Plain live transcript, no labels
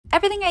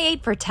everything I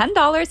ate for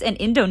 $10 in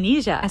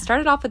Indonesia. I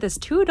started off with this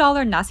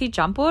 $2 nasi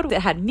campur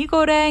that had mie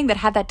goreng, that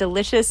had that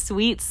delicious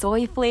sweet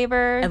soy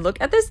flavor. And look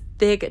at this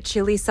thick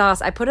chili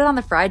sauce. I put it on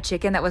the fried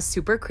chicken that was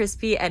super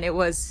crispy and it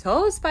was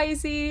so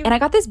spicy. And I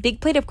got this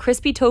big plate of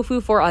crispy tofu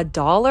for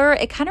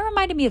 $1. It kind of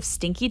reminded me of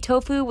stinky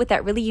tofu with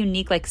that really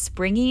unique like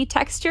springy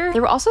texture.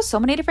 There were also so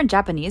many different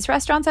Japanese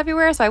restaurants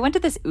everywhere, so I went to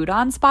this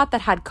udon spot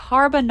that had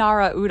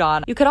carbonara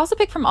udon. You could also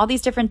pick from all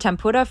these different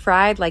tempura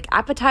fried like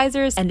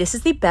appetizers, and this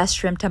is the best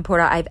shrimp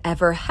tempura I've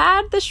ever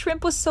had. The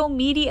shrimp was so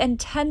meaty and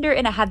tender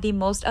and it had the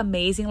most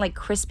amazing like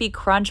crispy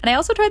crunch. And I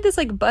also tried this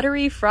like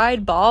buttery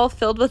fried ball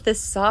filled with this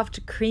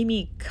soft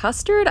creamy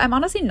custard. I'm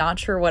honestly not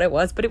sure what it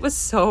was, but it was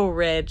so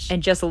rich.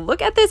 And just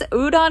look at this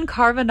udon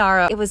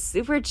carbonara. It was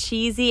super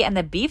cheesy and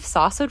the beef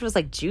sausage was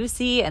like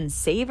juicy and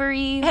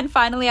savory. And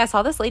finally, I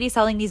saw this lady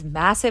selling these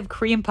massive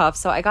cream puffs,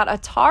 so I got a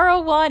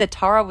taro one. The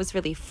taro was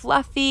really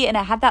fluffy and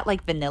it had that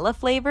like vanilla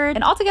flavor.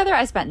 And altogether,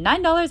 I spent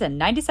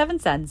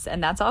 $9.97,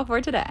 and that's all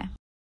for today.